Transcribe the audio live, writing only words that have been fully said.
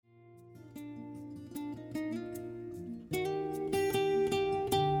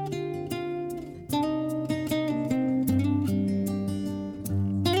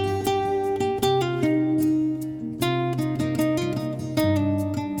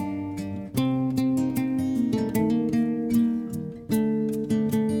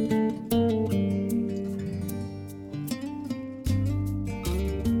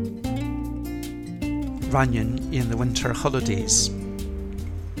running in the winter holidays.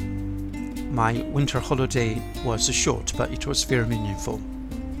 My winter holiday was short, but it was very meaningful.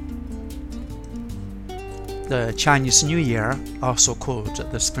 The Chinese New Year, also called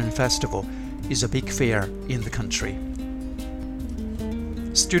the Spring Festival, is a big fair in the country.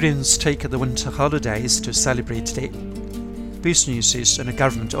 Students take the winter holidays to celebrate it. Businesses and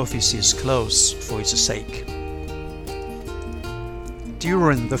government offices close for its sake.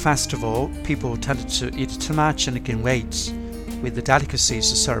 During the festival, people tend to eat too much and gain weight, with the delicacies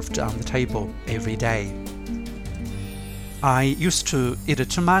served on the table every day. I used to eat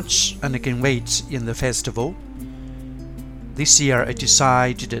too much and gain weight in the festival. This year I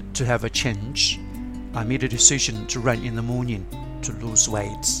decided to have a change. I made a decision to run in the morning to lose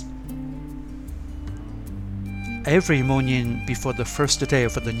weight. Every morning before the first day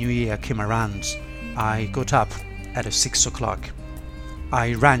of the new year came around, I got up at 6 o'clock.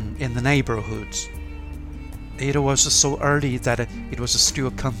 I ran in the neighborhood. It was so early that it was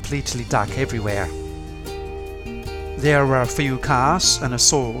still completely dark everywhere. There were few cars and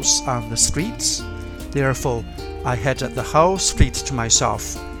souls on the streets. Therefore, I had the whole street to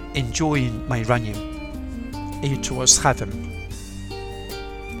myself, enjoying my running. It was heaven.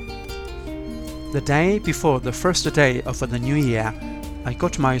 The day before the first day of the new year, I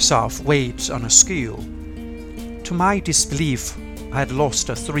got myself weighed on a scale. To my disbelief, I had lost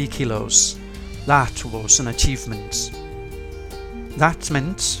 3 kilos. That was an achievement. That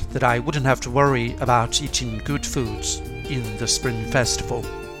meant that I wouldn't have to worry about eating good foods in the Spring Festival.